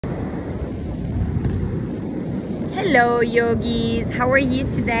Hello yogis, how are you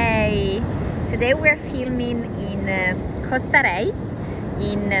today? Today we're filming in Costa Rei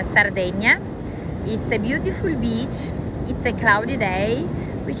in Sardegna. It's a beautiful beach, it's a cloudy day,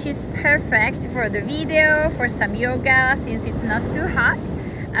 which is perfect for the video, for some yoga since it's not too hot.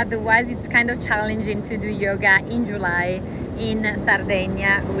 Otherwise it's kind of challenging to do yoga in July in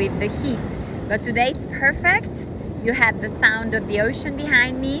Sardegna with the heat. But today it's perfect. You had the sound of the ocean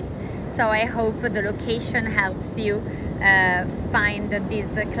behind me. So I hope the location helps you find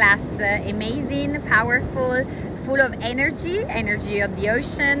this class amazing, powerful, full of energy of the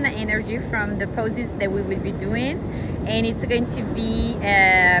ocean, energy from the poses that we will be doing. And it's going to be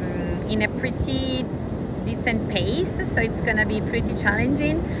in a pretty decent pace. So it's going to be pretty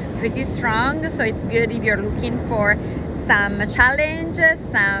challenging, pretty strong. So it's good if you're looking for some challenge,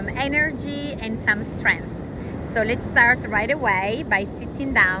 some energy and some strength. So let's start right away by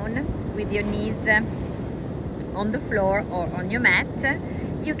sitting down with your knees on the floor or on your mat.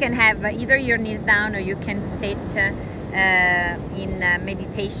 You can have either your knees down or you can sit in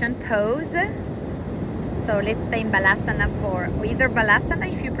meditation pose. So let's stay in Balasana for either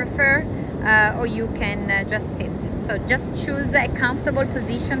Balasana if you prefer, or you can just sit. So just choose a comfortable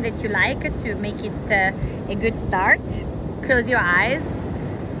position that you like to make it a good start. Close your eyes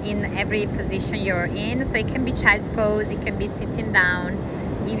in every position you're in. So it can be child's pose, it can be sitting down.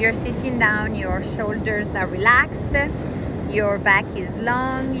 If you're sitting down, your shoulders are relaxed, your back is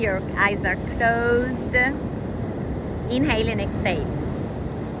long, your eyes are closed. Inhale and exhale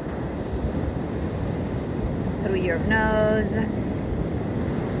through your nose.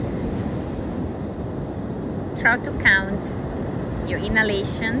 Try to count your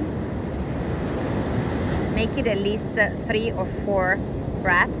inhalation. Make it at least 3 or 4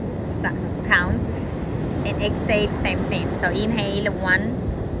 breaths counts, and exhale same thing. So inhale 1,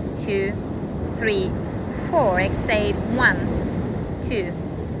 2, 3, 4. Exhale 1, 2,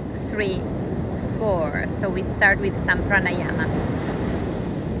 3, 4. So we start with some pranayama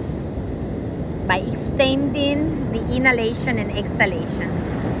by extending the inhalation and exhalation.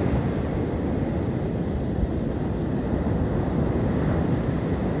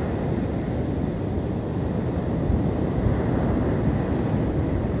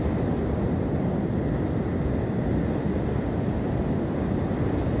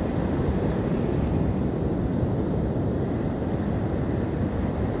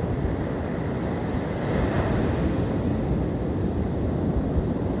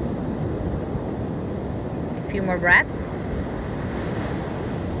 Few more breaths.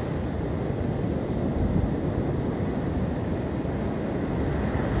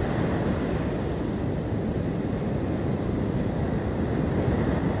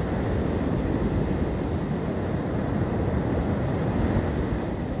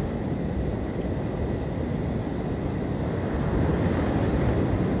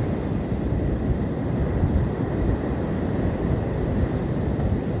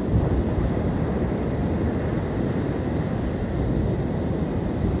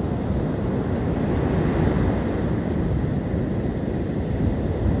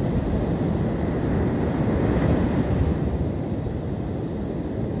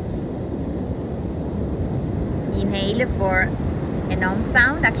 Inhale for an Om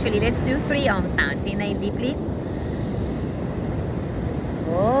sound. Actually, let's do 3 Om sounds. Inhale deeply.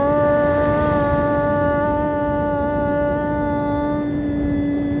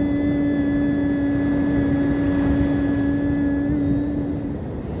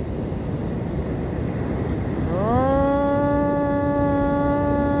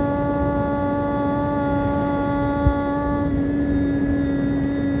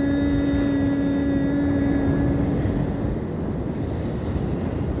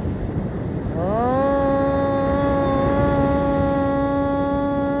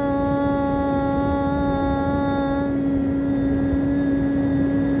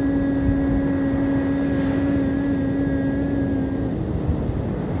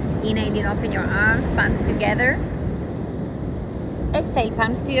 Inhale, open your arms, palms together. Exhale,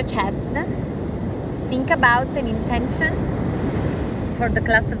 palms to your chest. Think about an intention for the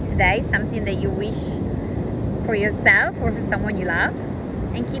class of today, something that you wish for yourself or for someone you love,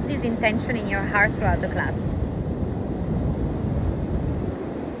 and keep this intention in your heart throughout the class.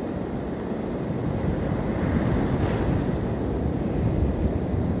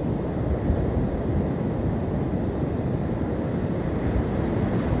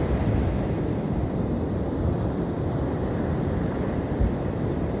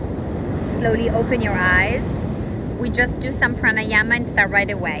 Slowly open your eyes. We just do some pranayama and start right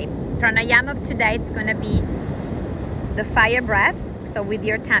away. Pranayama of today, it's going to be the fire breath, so with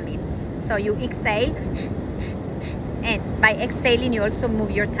your tummy. So you exhale And by exhaling, you also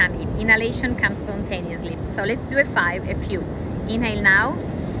move your tummy. Inhalation comes spontaneously. So let's do a 5, a few. Inhale now,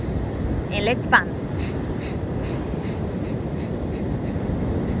 and let's pump.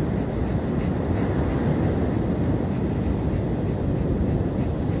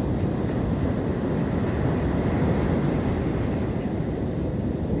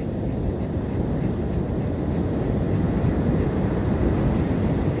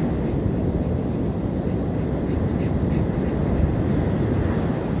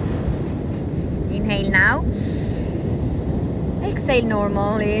 Inhale now, exhale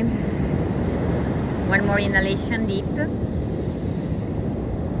normally. One more inhalation, deep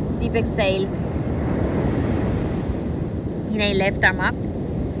exhale. Inhale, left arm up.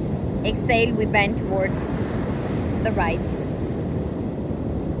 Exhale, we bend towards the right.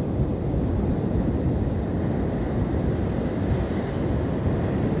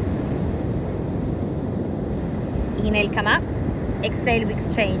 Inhale, come up. Exhale, we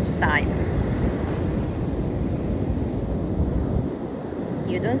exchange side.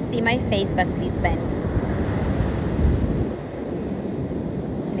 You don't see my face, but please bend.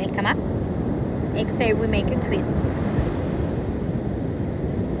 Inhale, come up. Exhale, we make a twist.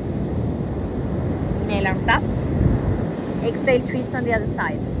 Inhale, arms up. Exhale, twist on the other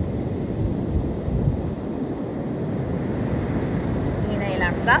side. Inhale,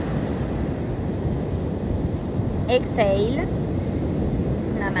 arms up. Exhale,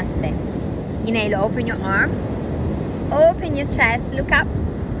 Namaste. Inhale, open your arms. Open your chest, look up.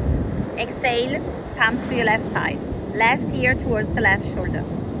 Exhale, palms to your left side. Left ear towards the left shoulder.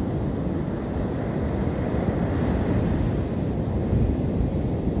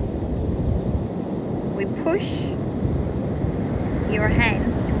 We push your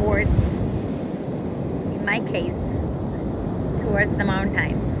hands towards, in my case, towards the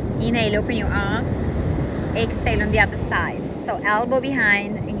mountain. Inhale, open your arms. Exhale on the other side. So elbow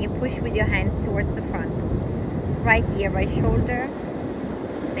behind, and you push with your hands towards the front. Right ear, right shoulder.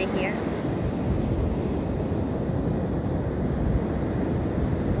 Stay here.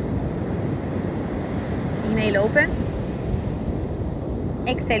 Inhale, open.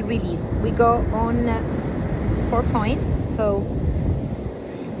 Exhale, release. We go on 4 points. So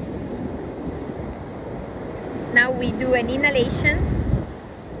now we do an inhalation.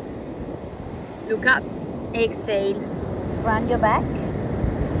 Look up. Exhale. Round your back.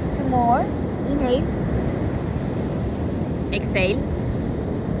 2 more. Inhale. Exhale.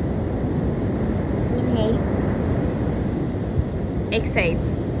 Inhale. Exhale.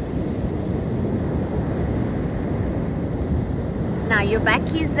 Now your back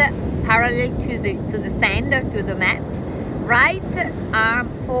is parallel to the sand or to the mat. Right arm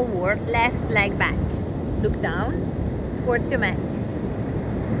forward, left leg back. Look down towards your mat.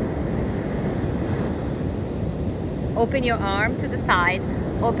 Open your arm to the side.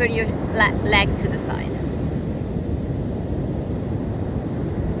 Open your leg to the side.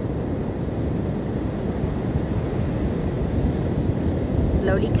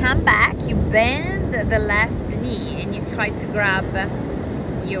 Slowly come back. You bend the left knee and you try to grab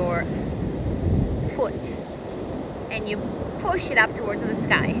your foot and you push it up towards the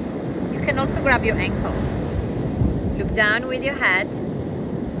sky. You can also grab your ankle. Look down with your head.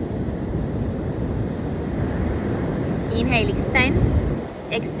 Inhale, extend.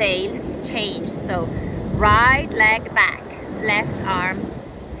 Exhale, change. So right leg back, left arm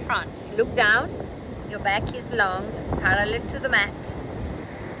front. Look down. Your back is long, parallel to the mat.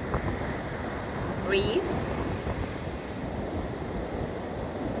 Breathe.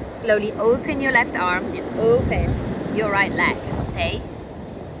 Slowly open your left arm and open your right leg. Stay.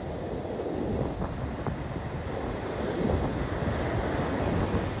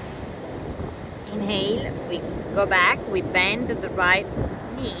 Inhale, we go back, we bend the right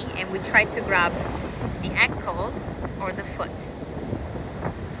knee and we try to grab the ankle or the foot.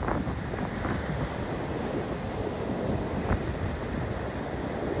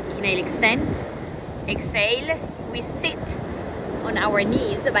 Inhale, extend. Exhale, we sit on our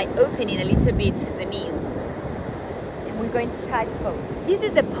knees by opening a little bit the knees. And we're going to child pose. This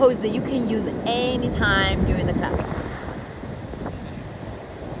is a pose that you can use anytime during the class.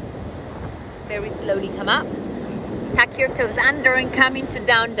 Very slowly come up. Tuck your toes under and come into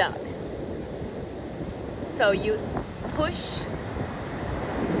down dog. So you push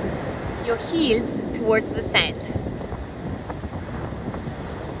your heels towards the sand.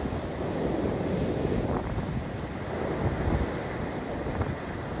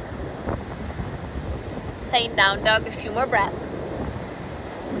 Stay in down dog, a few more breaths.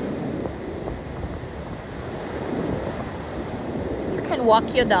 You can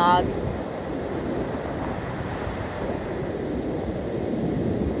walk your dog.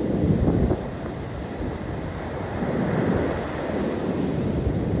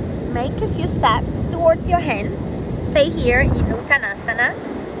 a few steps towards your hands. Stay here in Uttanasana.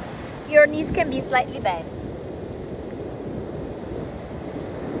 Your knees can be slightly bent.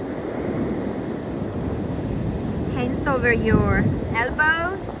 Hands over your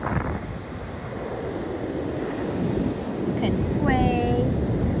elbows. You can sway.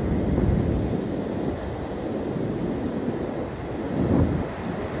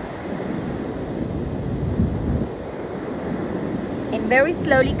 And very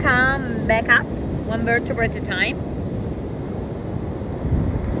slowly come back up, one vertebra at a time.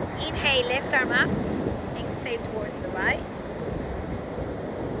 Inhale, left arm up. Exhale towards the right.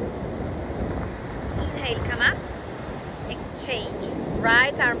 Inhale, come up. Exchange.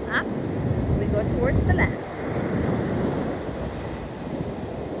 Right arm up. We go towards the left.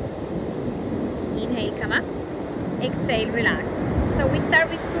 Inhale, come up. Exhale, relax. So we start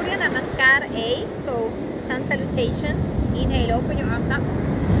with Surya Namaskar A. So sun salutation. Inhale, open your arms up.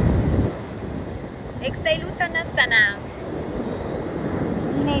 Exhale, Uttanasana.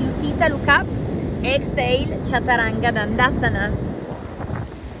 Inhale, Utthita, look up. Exhale, Chaturanga Dandasana.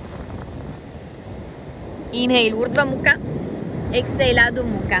 Inhale, Urdhva Mukha. Exhale, Adho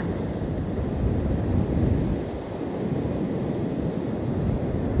Mukha.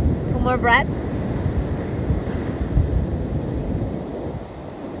 Two more breaths.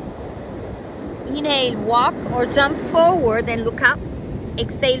 Inhale, walk or jump forward and look up.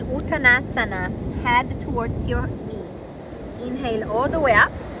 Exhale, Uttanasana. Head towards your knee. Inhale all the way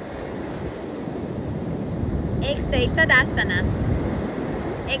up. Exhale, Tadasana.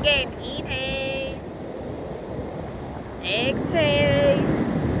 Again, inhale. Exhale.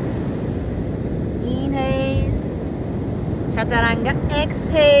 Inhale. Chaturanga.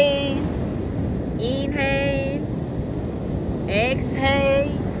 Exhale. Inhale.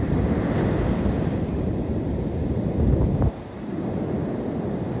 Exhale.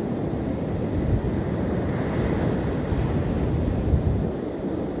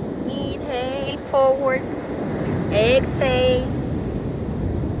 Forward, exhale,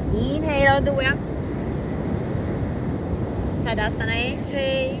 inhale all the way up, Tadasana,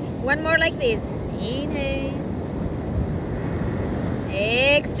 exhale, one more like this, inhale,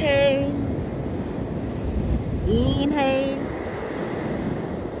 exhale, inhale,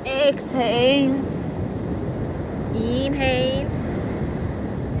 exhale, inhale,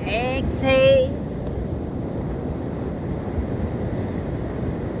 exhale.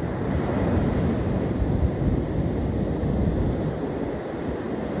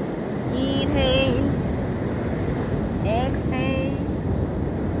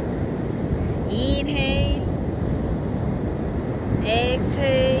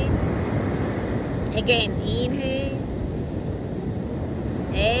 Exhale. Again, inhale.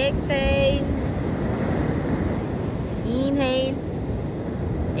 Exhale. Inhale.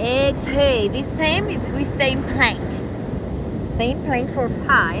 Exhale. The same is we stay in plank. Stay in plank for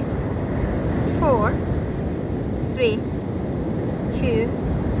 5, 4, 3, 2,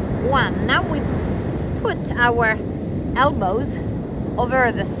 1. Now we put our elbows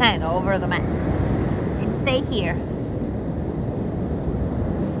over the sand, over the mat, and stay here.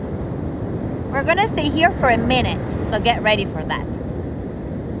 We're gonna stay here for a minute, so get ready for that.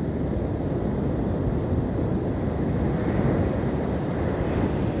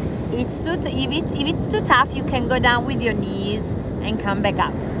 If it's too tough, you can go down with your knees and come back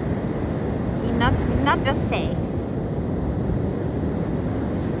up. Not just stay.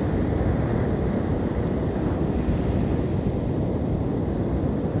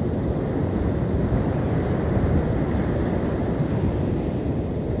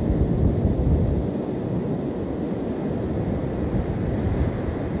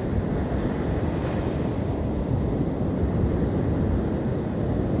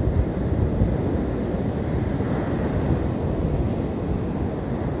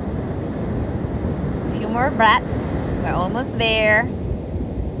 More breaths. We're almost there.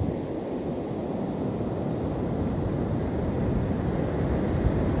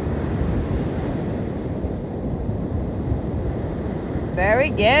 Very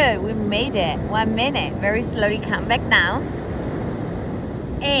good. We made it. 1 minute. Very slowly come back down.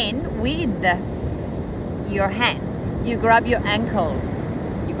 And with your hands, you grab your ankles.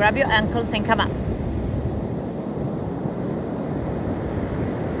 You grab your ankles and come up.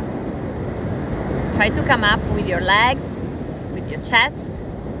 Try to come up with your legs, with your chest,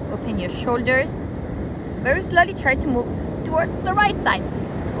 open your shoulders. Very slowly try to move towards the right side.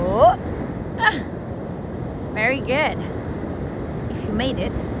 Oh, very good. If you made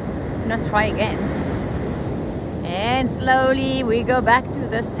it, if not, try again. And slowly we go back to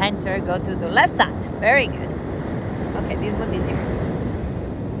the center, go to the left side. Very good. Okay, this was easier.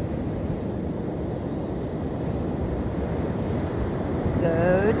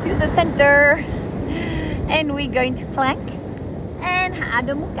 to the center, and we're going to plank and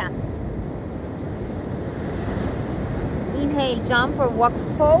Adho Mukha. Inhale, jump or walk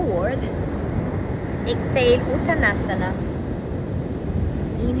forward. Exhale, Uttanasana.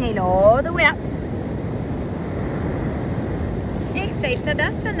 Inhale all the way up. Exhale,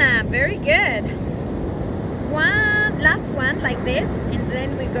 Tadasana. Very good. Last one like this, and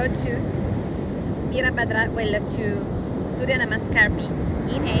then we go to Virabhadra, to Surya Namaskar B.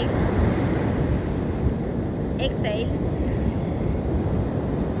 Inhale. Exhale.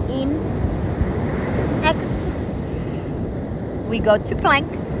 In. X. We go to plank.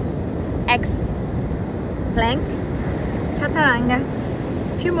 X. Plank. Chaturanga.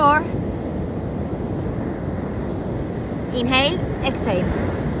 Few more. Inhale. Exhale.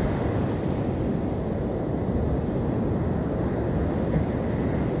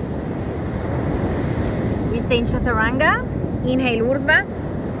 Stay in Chaturanga. Inhale Urdhva.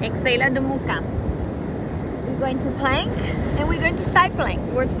 Exhale Adho Mukha. We're going to plank and we're going to side plank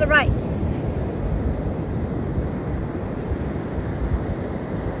towards the right.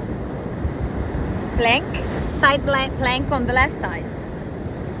 Plank, side plank on the left side.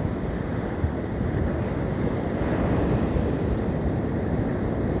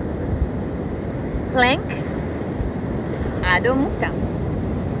 Plank, Adho Mukha.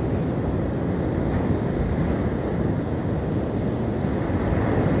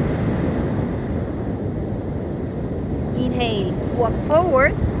 Inhale, walk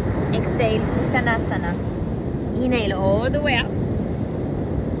forward. Exhale, Uttanasana. Inhale all the way up.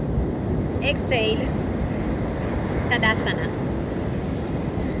 Exhale, Tadasana.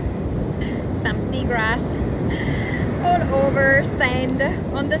 Some seagrass all over, sand.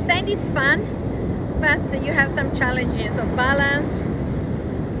 On the sand it's fun, but you have some challenges of balance,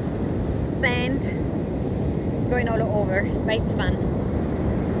 sand, going all over, but it's fun.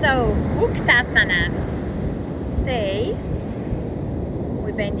 So, Uttanasana. Stay.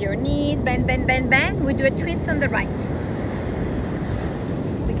 We bend your knees, bend, bend, bend, bend. We do a twist on the right.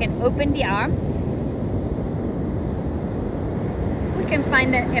 We can open the arms. We can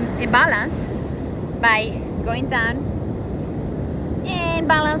find a balance by going down and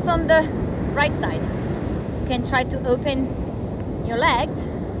balance on the right side. You can try to open your legs.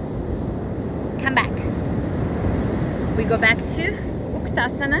 Come back. We go back to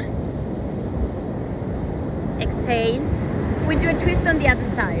Uttanasana. Exhale. We do a twist on the other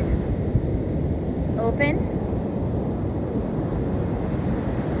side. Open.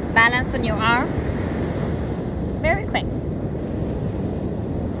 Balance on your arms. Very quick.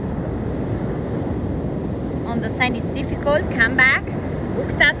 On the side it's difficult. Come back.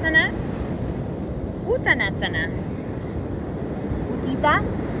 Uttanasana. Uttanasana. Utthita.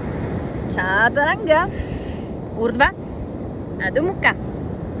 Chaturanga. Urdhva. Adho Mukha.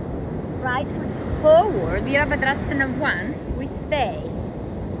 Right foot forward, Virabhadrasana 1, we stay.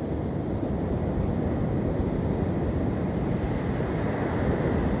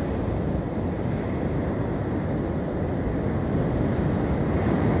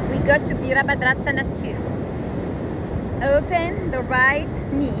 We go to Virabhadrasana 2. Open the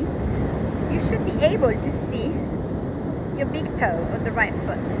right knee. You should be able to see your big toe of the right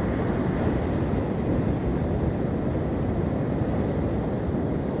foot.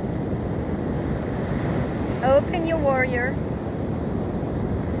 Open your warrior.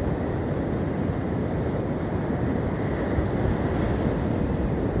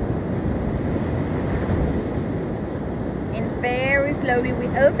 And very slowly we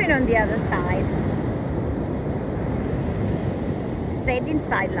open on the other side. Stay in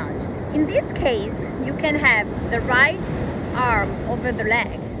side lunge. In this case, you can have the right arm over the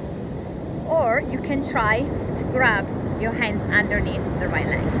leg, or you can try to grab your hands underneath the right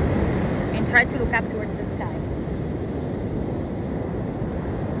leg and try to look up towards the sky.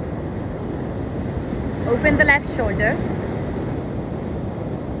 Open the left shoulder.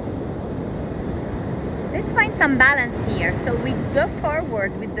 Let's find some balance here. So we go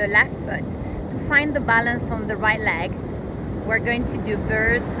forward with the left foot to find the balance on the right leg. We're going to do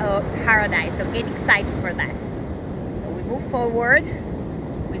birds of paradise, so get excited for that. So we move forward,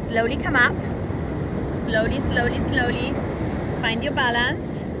 we slowly come up, slowly, slowly, slowly, find your balance.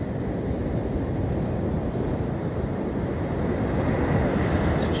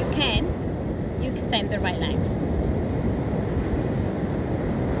 If you can, you extend the right leg.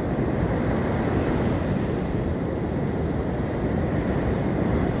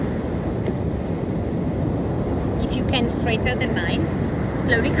 Straighter than mine.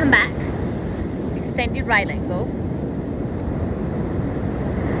 Slowly come back to extend your right leg. Go.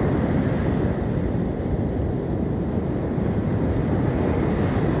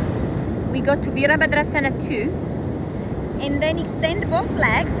 we go to Virabhadrasana 2, and then extend both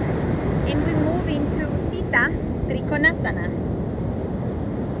legs, and we move into Theta Trikonasana,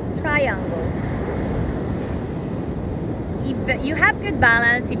 triangle. If you have good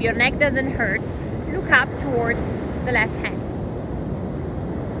balance, if your neck doesn't hurt, look up towards the left hand.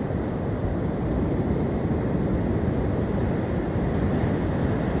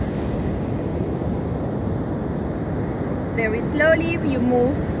 Very slowly you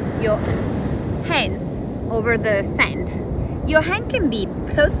move your hands over the sand. Your hand can be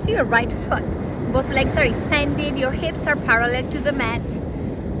close to your right foot. Both legs are extended, your hips are parallel to the mat,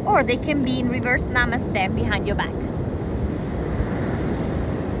 or they can be in reverse Namaste behind your back.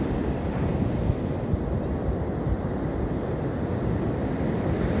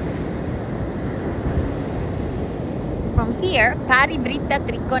 From here, Parivrtta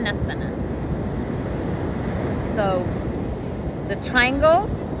Trikonasana. So, the triangle,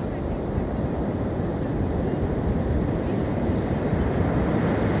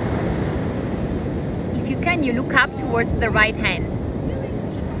 if you can, you look up towards the right hand.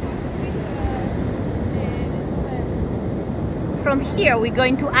 From here, we go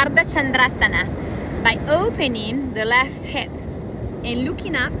into Ardha Chandrasana by opening the left hip and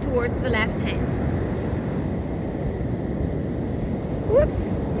looking up towards the left hand.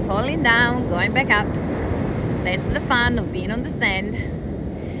 Whoops, falling down, going back up. That's the fun of being on the sand.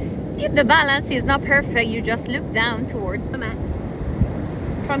 If the balance is not perfect, you just look down towards the mat.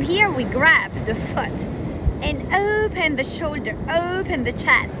 From here, we grab the foot and open the shoulder, open the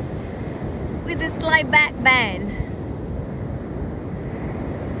chest with a slight back bend.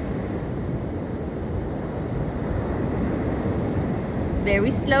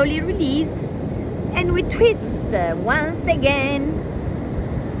 Very slowly release, and we twist once again.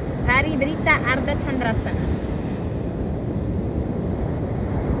 Parivrtta Ardha Chandrasana.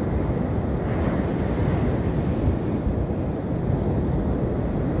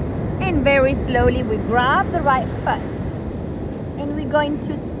 And very slowly we grab the right foot and we're going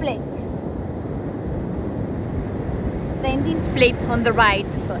to split. Standing split on the right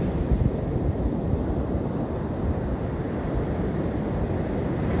foot.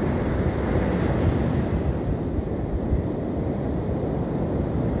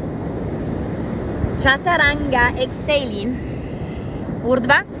 Chaturanga, exhaling.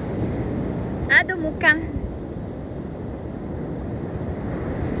 Urdhva, Adho Mukha.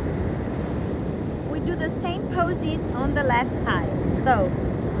 We do the same poses on the left side. So,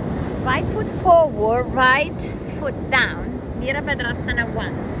 right foot forward, right foot down. Virabhadrasana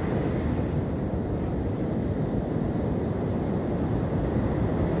 1.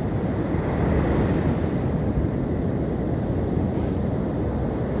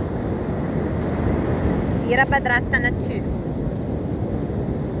 Virabhadrasana 2.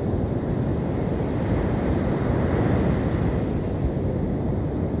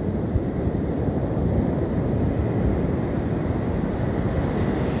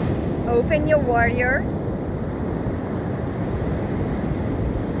 Open your warrior.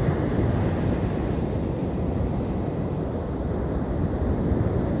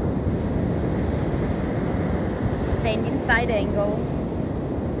 Standing side angle.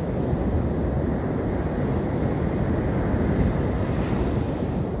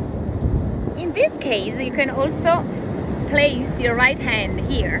 In this case, you can also place your right hand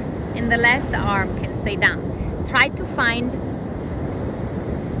here and the left arm can stay down. Try to find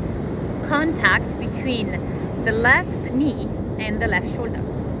contact between the left knee and the left shoulder.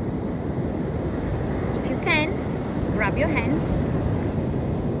 If you can, grab your hands,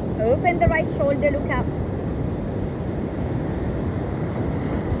 open the right shoulder, look up.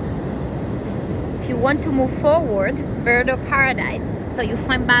 If you want to move forward, bird of paradise, so you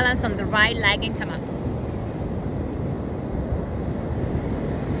find balance on the right leg and come up.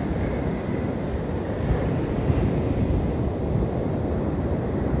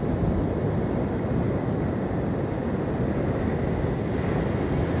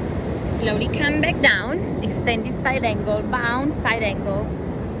 Slowly come back down, extended side angle, bound side angle,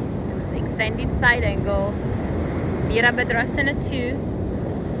 to extended side angle, Virabhadrasana 2,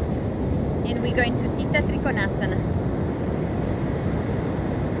 and we go into Theta Trikonasana.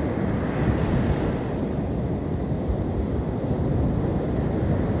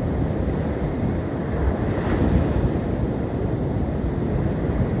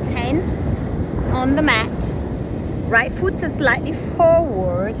 On the mat, right foot slightly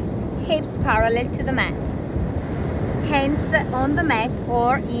forward, hips parallel to the mat, hands on the mat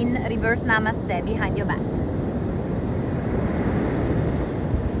or in reverse Namaste behind your back.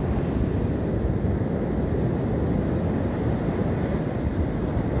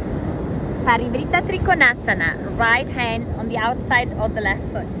 Parivrtta Trikonasana. Right hand on the outside of the left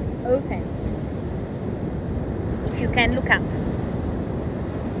foot. Open. If you can, look up.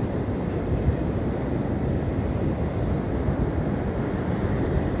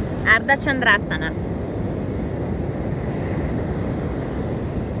 Ardha Chandrasana.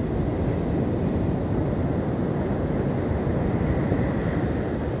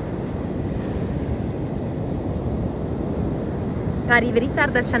 Parivrtta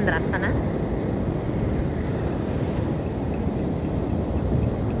Ardha Chandrasana.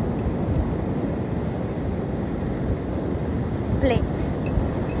 Split.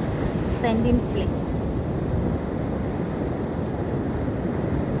 Standing split.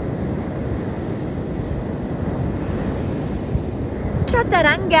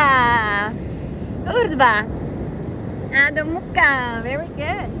 Chaturanga. Urdhva. Adho Mukha. Very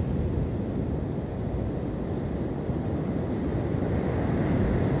good.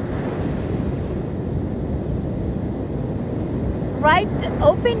 Right,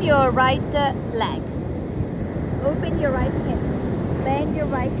 open your right leg. Open your right hip. Bend your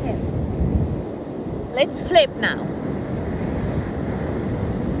right hip. Let's flip now.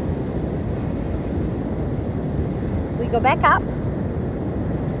 We go back up.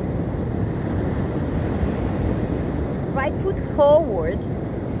 Right foot forward.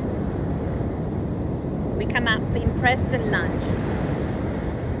 We come up in press and lunge.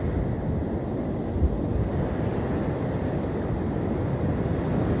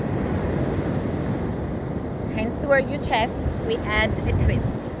 Hands toward your chest, we add a twist.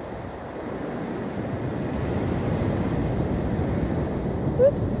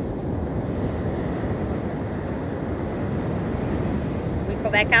 Oops. We go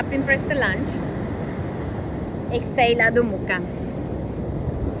back up in press the lunge. Exhale, Adho Mukha.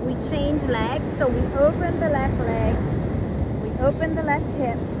 We change legs, so we open the left leg. We open the left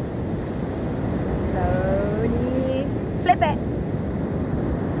hip. Slowly flip it.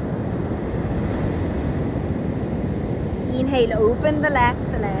 Inhale, open the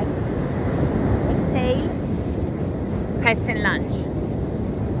left leg. Exhale, press and lunge.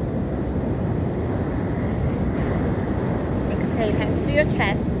 Exhale, hands to your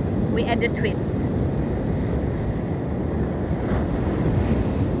chest. We add a twist.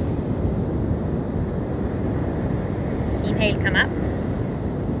 Inhale, come up.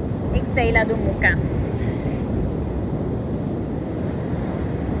 Exhale, Adho Mukha.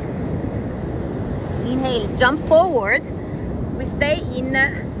 Inhale, jump forward. We stay in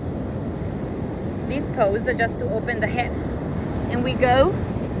this pose just to open the hips, and we go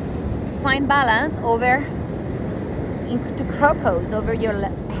to find balance over into crow pose, over your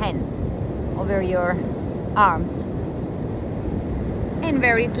hands, over your arms, and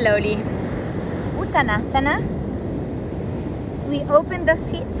very slowly Uttanasana. We open the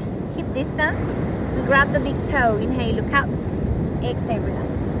feet, hip distance. We grab the big toe. Inhale, look up. Exhale, relax.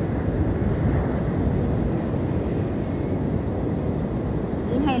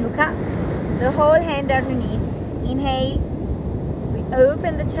 Inhale, look up. The whole hand underneath. Inhale. We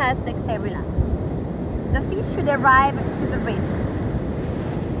open the chest. Exhale, relax. The feet should arrive to the wrist.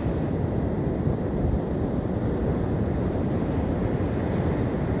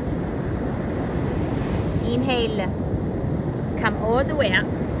 Inhale. Come all the way up.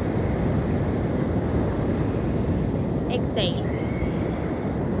 Exhale.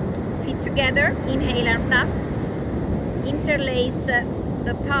 Feet together. Inhale, arms up. Interlace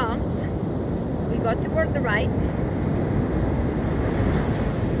the palms. We go toward the right.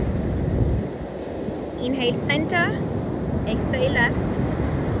 Inhale, center. Exhale, left.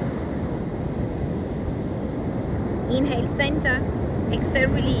 Inhale, center. Exhale,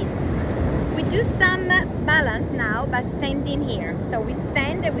 release. We do some balance now by standing here. So we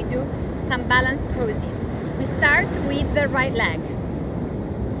stand and we do some balance poses. We start with the right leg.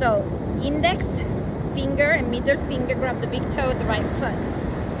 So index finger and middle finger grab the big toe of the right foot,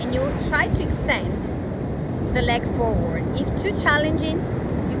 and you try to extend the leg forward. If too challenging,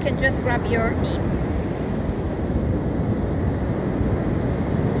 you can just grab your knee.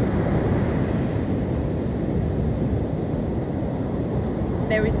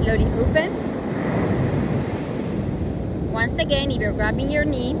 Very slowly open. Once again, if you're grabbing your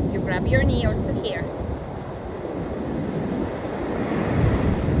knee, you grab your knee also here.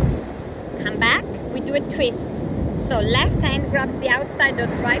 Come back, we do a twist. So left hand grabs the outside of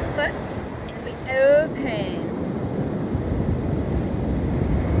the right foot and we open.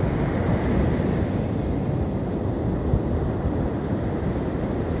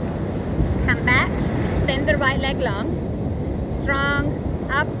 Come back, extend the right leg long. Strong,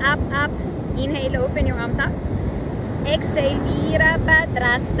 up, up, up. Inhale, open your arms up. Exhale,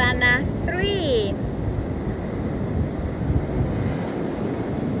 Virabhadrasana through 3.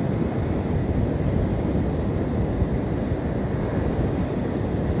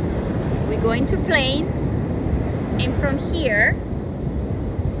 We're going to plane, and from here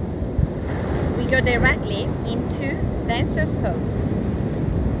we go directly into dancer's pose.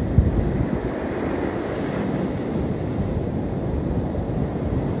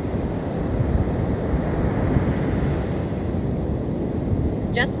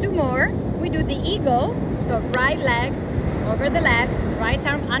 Just 2 more. We do the eagle, so right leg over the left, right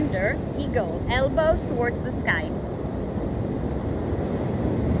arm under, eagle, elbows towards the sky.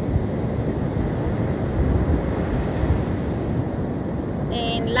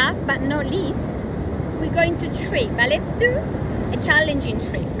 And last but not least, we're going to tree, but let's do a challenging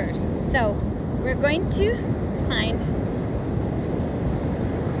tree first. So we're going to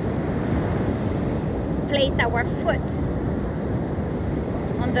place our foot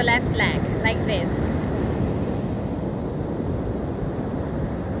on the left leg, like this.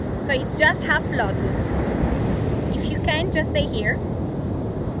 So it's just half lotus. If you can, just stay here.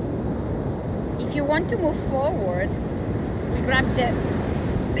 If you want to move forward, we grab the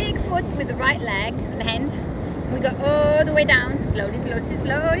big foot with the right leg, hand. We go all the way down, slowly, slowly,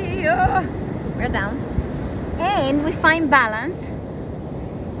 slowly. Oh, we're down. And we find balance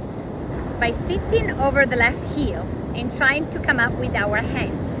by sitting over the left heel and trying to come up with our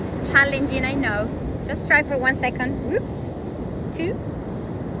hands. Challenging, I know. Just try for 1 second. Whoops. 2,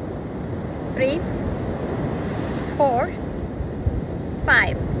 3, 4,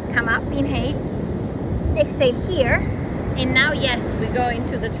 5. Come up, inhale. Exhale here. And now, yes, we go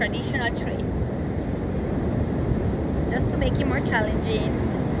into the traditional tree. Just to make it more challenging.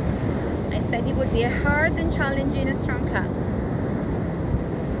 I said it would be a hard and challenging and strong class.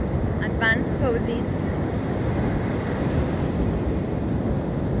 Advanced poses.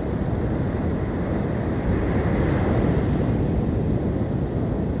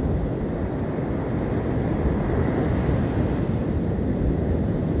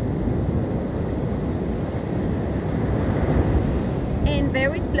 And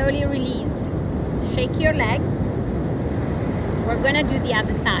very slowly release. Shake your legs. We're gonna do the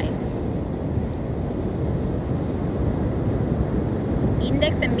other side.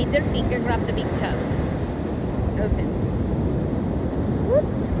 Index and middle finger grab the big toe. Open.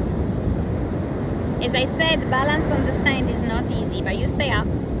 Whoops. As I said, balance on the sand is not easy, but you stay up.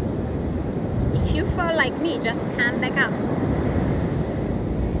 If you fall like me, just come back up.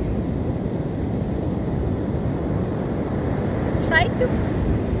 Try to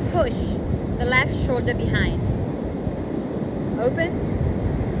push the left shoulder behind. Open.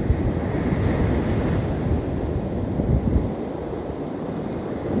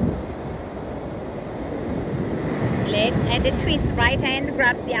 Let's add a twist. Right hand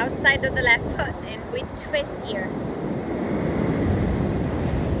grabs the outside of the left foot and we twist here.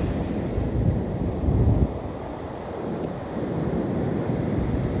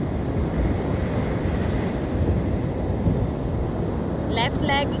 Left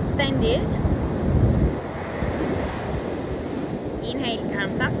leg extended. Inhale,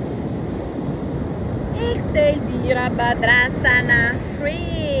 arms up. Exhale, Virabhadrasana,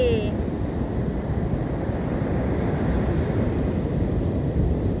 3.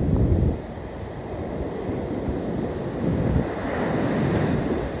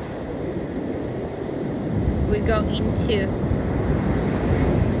 We go into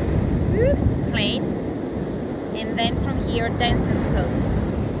plane, and then from here, dancer's pose.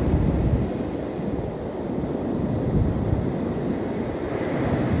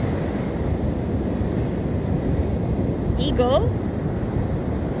 Eagle,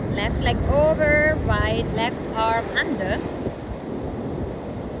 left leg over, right, left arm under.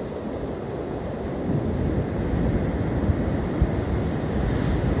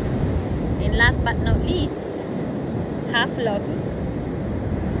 And last but not least, half lotus.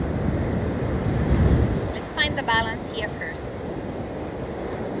 Let's find the balance here first.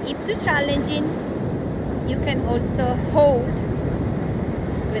 If too challenging, you can also hold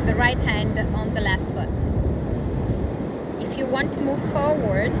with the right hand on the left foot. If you want to move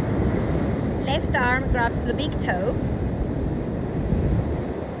forward, left arm grabs the big toe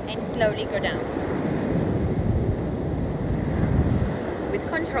and slowly go down. With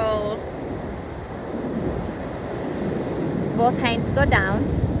control, both hands go down,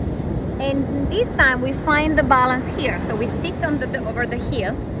 and this time we find the balance here. So we sit on over the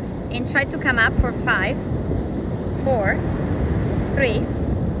heel and try to come up for 5, 4, 3,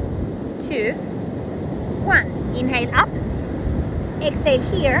 2, 1. Inhale up. Exhale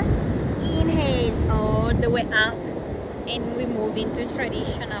here, inhale all the way up, and we move into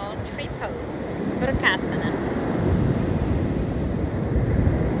traditional tree pose, Vrksasana.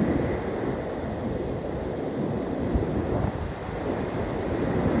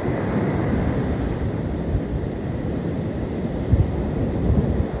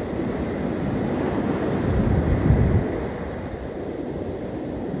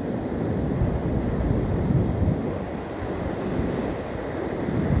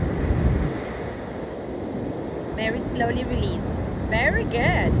 Very slowly release. Very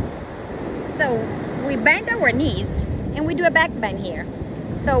good. So we bend our knees and we do a back bend here.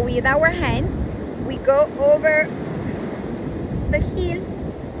 So with our hands, we go over the heels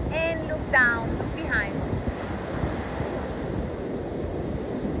and look down behind.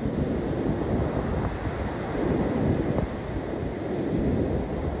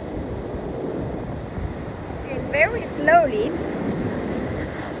 And very slowly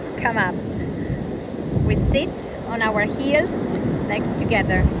come up. We sit on our heels, legs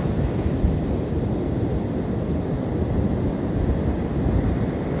together.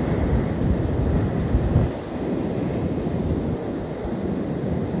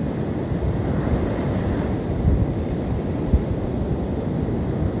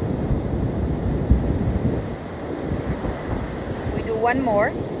 We do one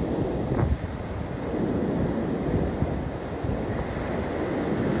more.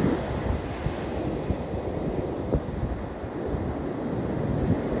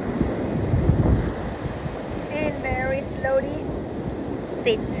 Slowly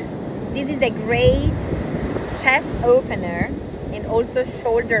sit. This is a great chest opener and also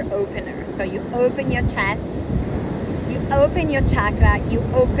shoulder opener. So you open your chest, you open your chakra, you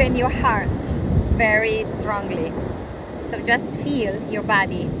open your heart very strongly. So just feel your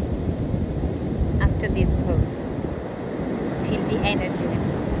body after this pose. Feel the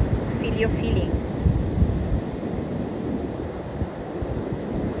energy, feel your feelings.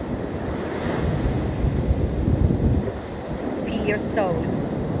 Your soul.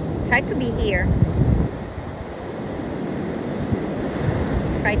 Try to be here.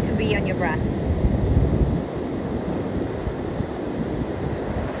 Try to be on your breath.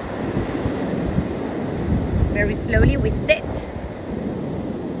 Very slowly we sit.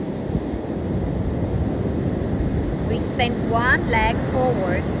 We extend one leg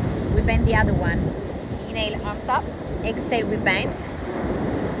forward. We bend the other one. Inhale, arms up. Exhale, we bend.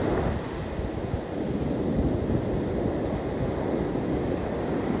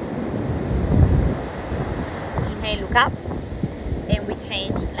 Look up and we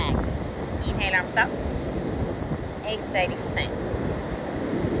change leg. Inhale, arms up. Exhale, extend.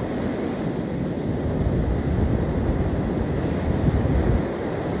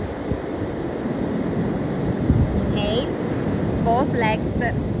 Inhale, both legs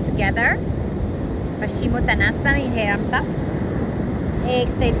together. Paschimottanasana, inhale, arms up.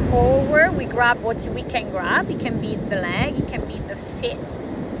 Exhale, forward. We grab what we can grab. It can be the leg, it can be the feet,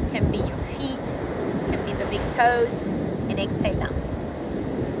 it can be your feet, it can be the big toes, and exhale down.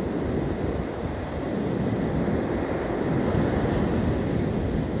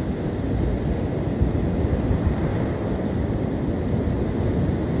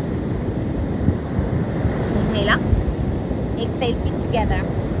 Inhale up, exhale, feet together.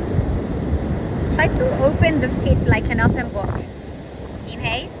 Try to open the feet like an open book.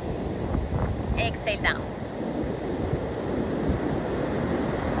 Inhale, exhale down.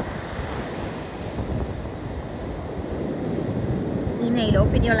 Inhale,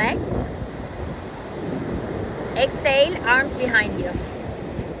 open your legs. Exhale, arms behind you.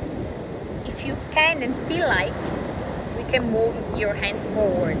 If you can and feel like, we can move your hands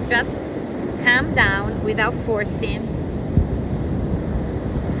forward. Just calm down without forcing.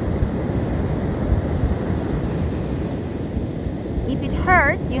 If it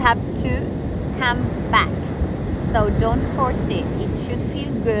hurts, you have to come back. So don't force it. It should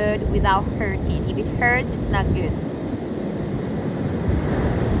feel good without hurting. If it hurts, it's not good.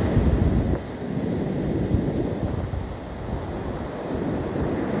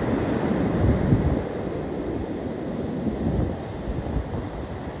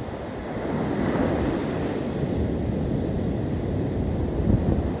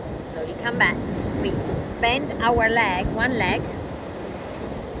 Come back. We bend our leg, one leg.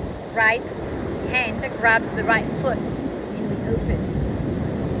 Right hand grabs the right foot and we open.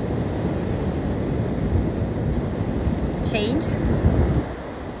 Change.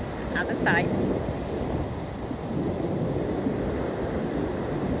 Other side.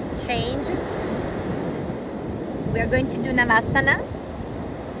 Change. We are going to do Namaste.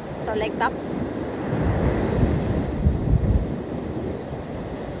 So legs up.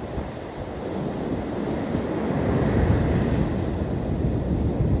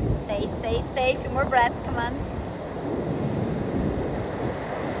 Stay, a few more breaths, come on.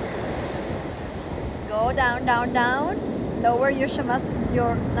 Go down, down, down. Lower your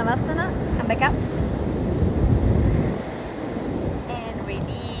Namaste. Come back up. And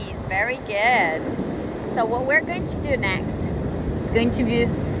release. Very good. So what we're going to do next is going to be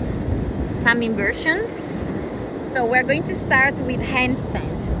some inversions. So we're going to start with handstand.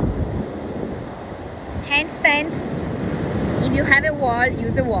 Handstand, if you have a wall,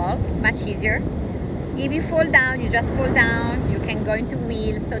 use a wall. It's much easier. If you fall down, you just fall down. You can go into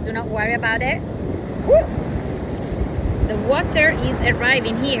wheels, so do not worry about it. Woo! The water is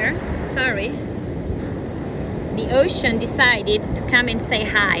arriving here. Sorry. The ocean decided to come and say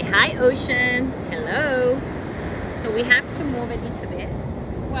hi. Hi, ocean. Hello. So we have to move a little bit.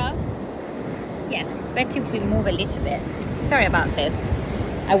 Well, yes, it's better if we move a little bit. Sorry about this.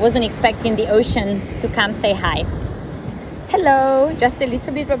 I wasn't expecting the ocean to come say hi. Hello. Just a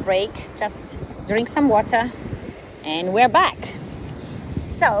little bit of a break. Just drink some water. And we're back.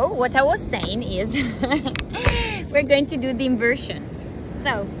 So what I was saying is we're going to do the inversion.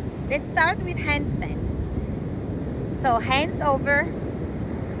 So let's start with handstand. So hands over,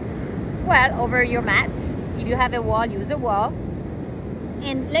 well, over your mat. If you have a wall, use a wall.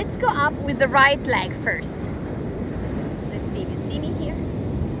 And let's go up with the right leg first. Let's see if you see me here.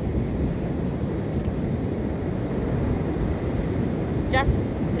 Just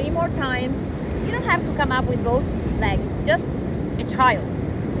 3 more times. You don't have to come up with both legs, just a trial.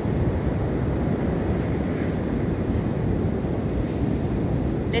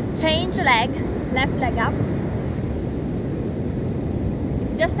 Let's change leg, left leg up.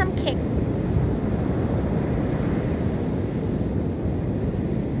 It's just some kicks.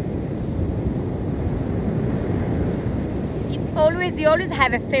 It's always, you always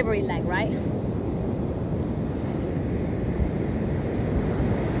have a favorite leg, right?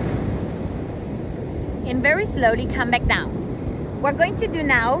 And very slowly come back down. We're going to do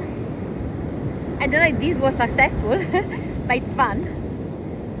now, I don't know if this was successful, but it's fun.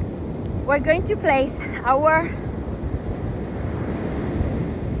 We're going to place our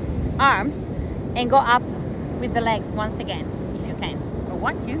arms and go up with the legs once again, if you can or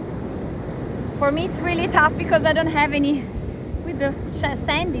want to. For me, it's really tough because I don't have any, with the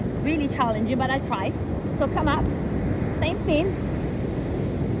sand, it's really challenging, but I try. So come up, same thing,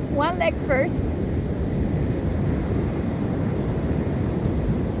 one leg first.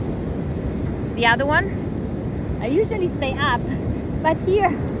 The other one, I usually stay up, but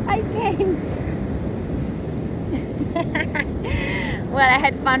here I came. Well, I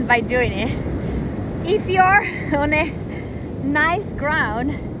had fun by doing it. If you're on a nice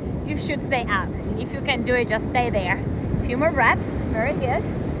ground, you should stay up. If you can do it, just stay there. A few more breaths. Very good.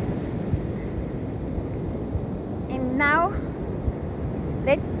 And now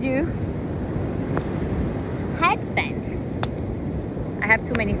let's do headstand. I have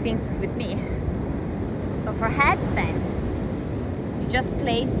too many things with me. So for headstand, you just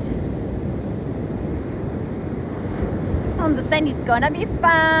place on the sand. It's gonna be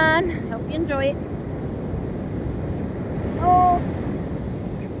fun. Hope you enjoy it. Oh.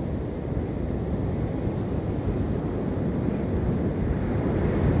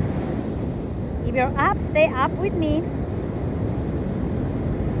 If you're up, stay up with me.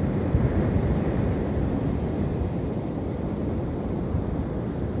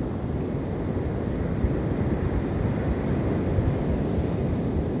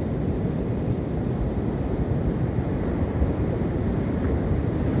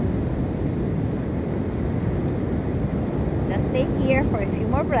 Stay here for a few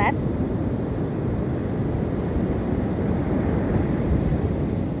more breaths.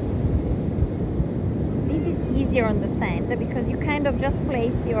 This is easier on the sand because you kind of just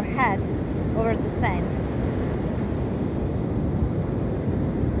place your head over the sand.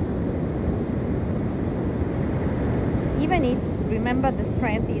 Even if, remember, the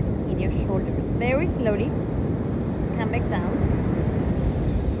strength is in your shoulders. Very slowly come back down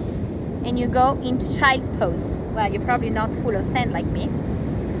and you go into child's pose. Well, you're probably not full of sand like me,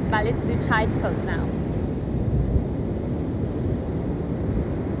 but let's do child's pose now.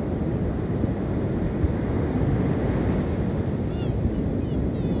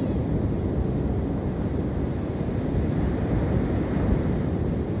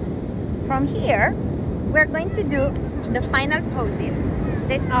 From here, we're going to do the final poses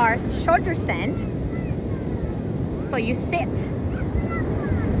that are shoulder stand. So you sit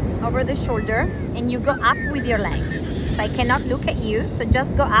over the shoulder and you go up with your legs. So I cannot look at you, so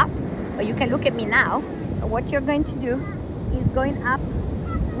just go up, or you can look at me now. But what you're going to do is going up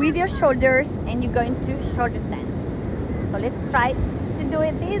with your shoulders and you're going to shoulder stand. So let's try to to do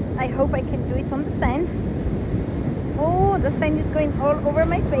it this. I hope I can do it on the sand. Oh, the sand is going all over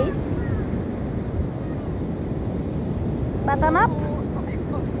my face. But I'm up.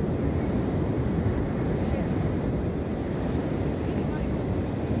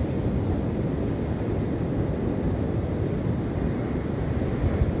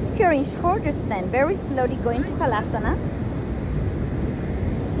 If you're in shoulder stand, very slowly go into Halasana.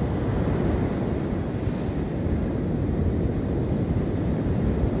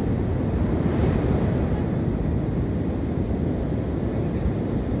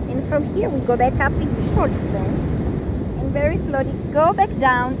 From here we go back up into shoulder stand and very slowly go back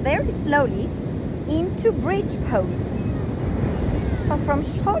down, very slowly, into bridge pose. So from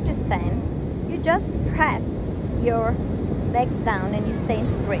shoulder stand you just press your legs down and you stay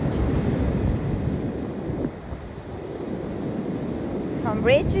into bridge. From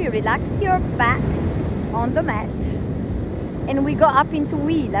bridge you relax your back on the mat and we go up into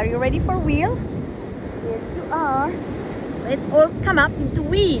wheel. Are you ready for wheel? Yes you are. Let's all come up into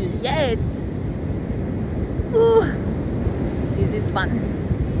wheel. Yes. Ooh, this is fun.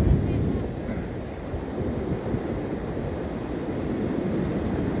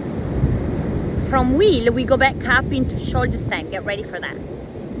 From wheel, we go back up into shoulder stand. Get ready for that.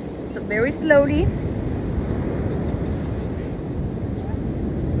 So very slowly.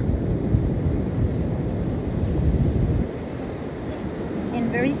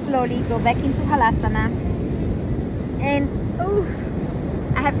 And very slowly go back into Halasana. And oh,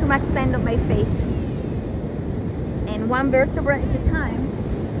 I have too much sand on my face. And one vertebra at a time,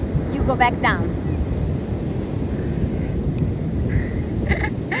 you go back down.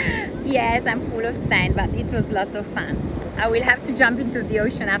 Yes, I'm full of sand, but it was lots of fun. I will have to jump into the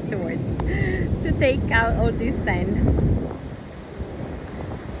ocean afterwards to take out all this sand.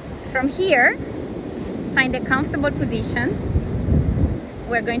 From here, find a comfortable position.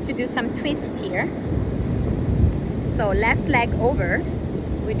 We're going to do some twists here. So left leg over,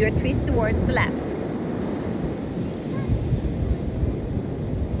 we do a twist towards the left.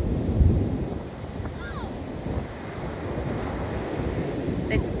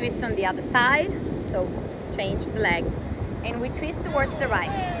 Let's twist on the other side. So change the leg. And we twist towards the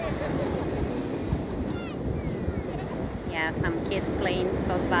right. Yeah, some kids playing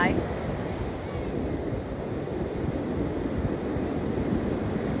close by.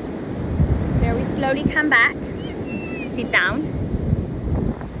 Very slowly come back. Sit down.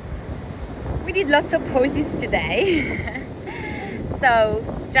 We did lots of poses today. So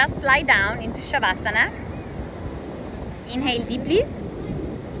just lie down into Shavasana. Inhale deeply.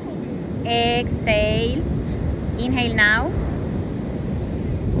 Exhale. Inhale now.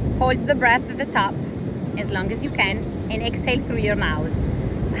 Hold the breath at the top as long as you can and exhale through your mouth.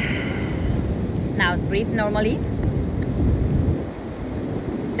 Now breathe normally.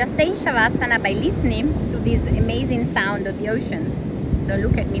 Just stay in Shavasana by listening to this amazing sound of the ocean. Don't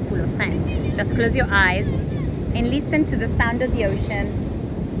look at me full of sand. Just close your eyes and listen to the sound of the ocean.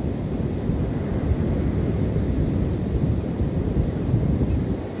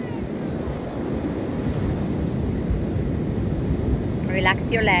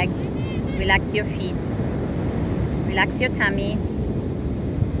 Relax your legs, relax your feet, relax your tummy,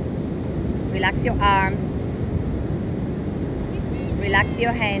 relax your arms. Relax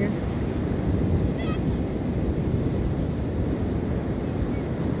your hands.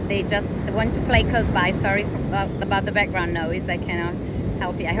 They just want to play close by. Sorry about the background noise. I cannot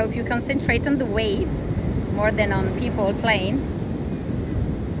help it. I hope you concentrate on the waves more than on people playing.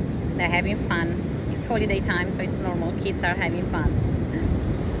 They're having fun. It's holiday time, so it's normal. Kids are having fun.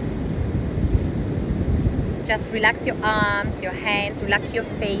 Just relax your arms, your hands, relax your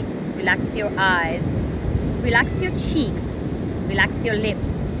face, relax your eyes, relax your cheeks. Relax your lips.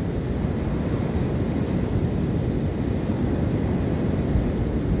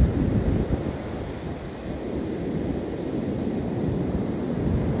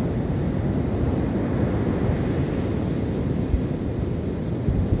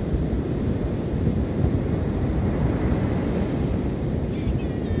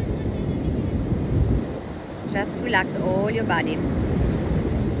 Just relax all your body.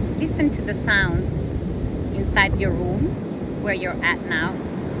 Listen to the sounds inside your room where you're at now.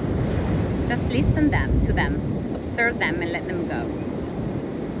 Just listen to them, observe them and let them go.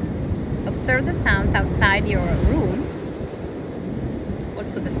 Observe the sounds outside your room,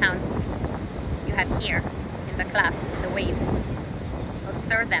 also the sounds you have here in the class, the waves.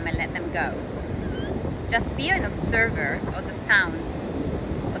 Observe them and let them go. Just be an observer of the sounds,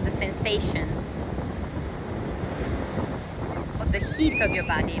 of the sensations, of the heat of your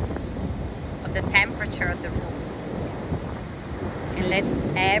body, of the temperature of the room. and let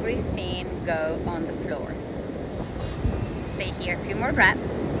everything go on the floor. Stay here a few more breaths,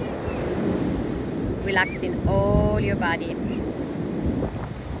 relaxing all your body.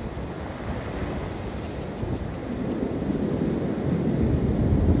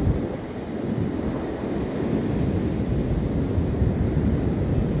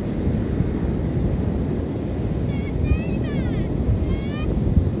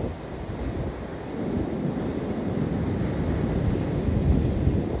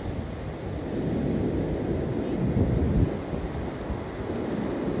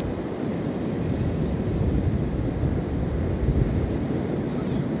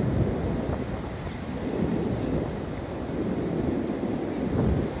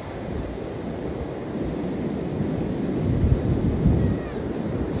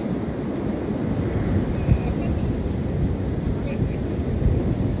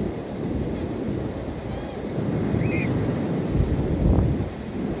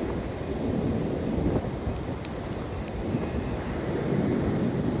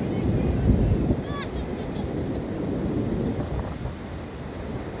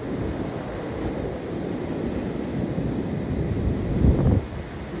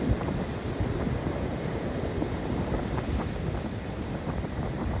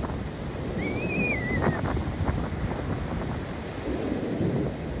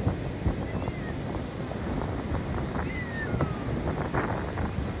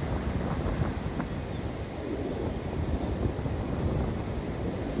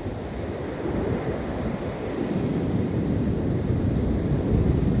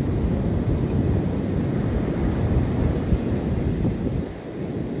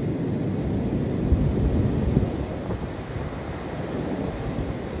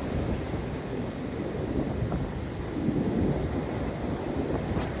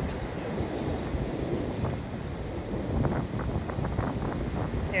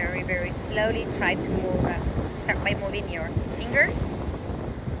 Very slowly try to move, start by moving your fingers,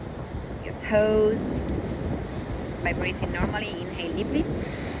 your toes, by breathing normally. Inhale deeply,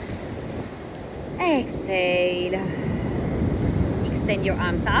 exhale, extend your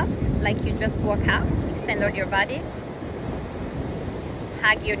arms up like you just walk out, extend out your body,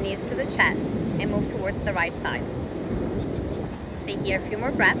 hug your knees to the chest and move towards the right side. Stay here a few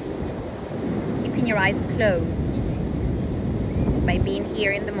more breaths, keeping your eyes closed, by being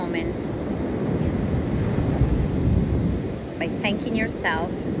here in the moment, by thanking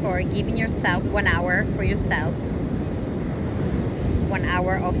yourself for giving yourself 1 hour for yourself, 1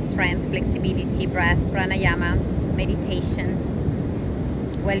 hour of strength, flexibility, breath, pranayama, meditation,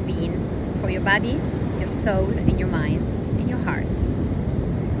 well-being for your body, your soul, and your mind, and your heart.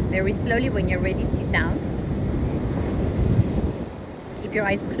 Very slowly, when you're ready, sit down. Keep your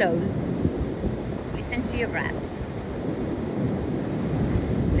eyes closed. Listen to your breath.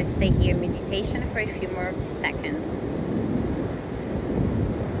 Let's stay here in meditation for a few more seconds.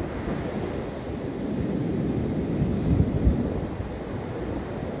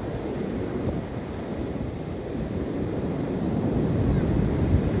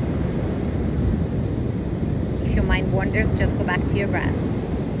 If your mind wanders, just go back to your breath.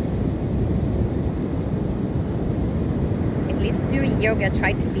 At least during yoga,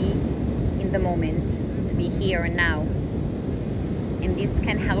 try to be in the moment, to be here and now. And this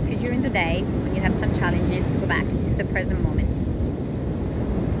can help you during the day when you have some challenges to go back to the present moment.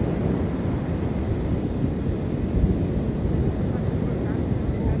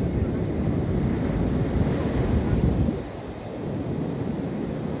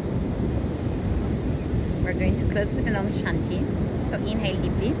 We're going to close with an Om Shanti. So inhale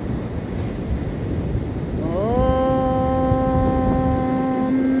deeply. Om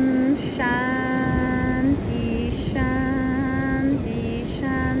Shanti Shanti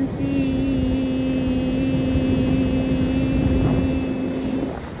Shanti.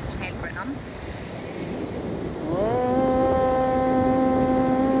 Inhale for an Om.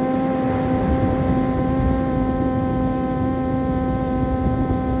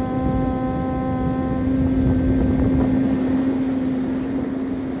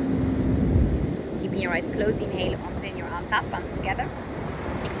 Your eyes closed, inhale, open your arms up, palms together.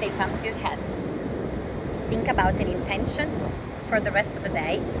 Exhale, palms to your chest. Think about an intention for the rest of the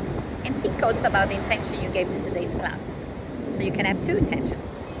day, and think also about the intention you gave to today's class. So you can have two intentions.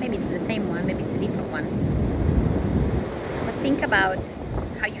 Maybe it's the same one, maybe it's a different one. But think about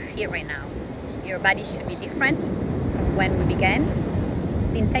how you feel right now. Your body should be different from when we began.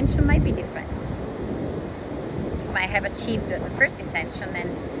 The intention might be different. You might have achieved the first intention and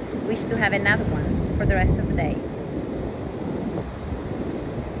wish to have another one for the rest of the day.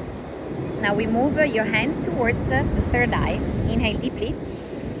 Now we move your hands towards the third eye. Inhale deeply.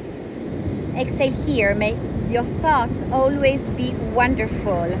 Exhale here. May your thoughts always be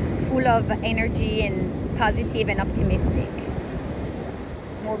wonderful, full of energy and positive and optimistic.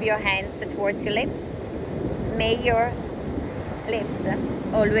 Move your hands towards your lips. May your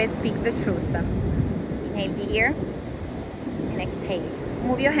lips always speak the truth. Inhale here and exhale.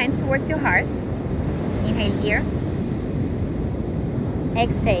 Move your hands towards your heart. Inhale here.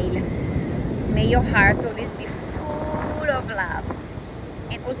 Exhale. May your heart always be full of love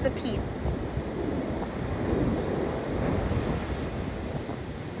and also peace.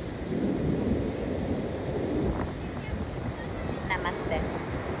 Namaste.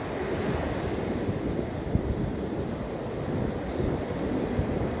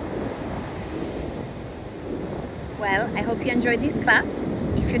 Well, I hope you enjoyed this class.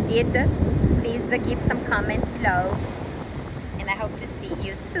 If you did, please give some comments below. And I hope to see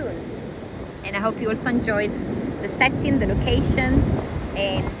you soon. And I hope you also enjoyed the setting, the location,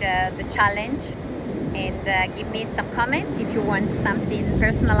 and the challenge. And give me some comments. If you want something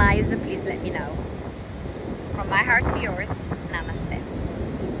personalized, please let me know. From my heart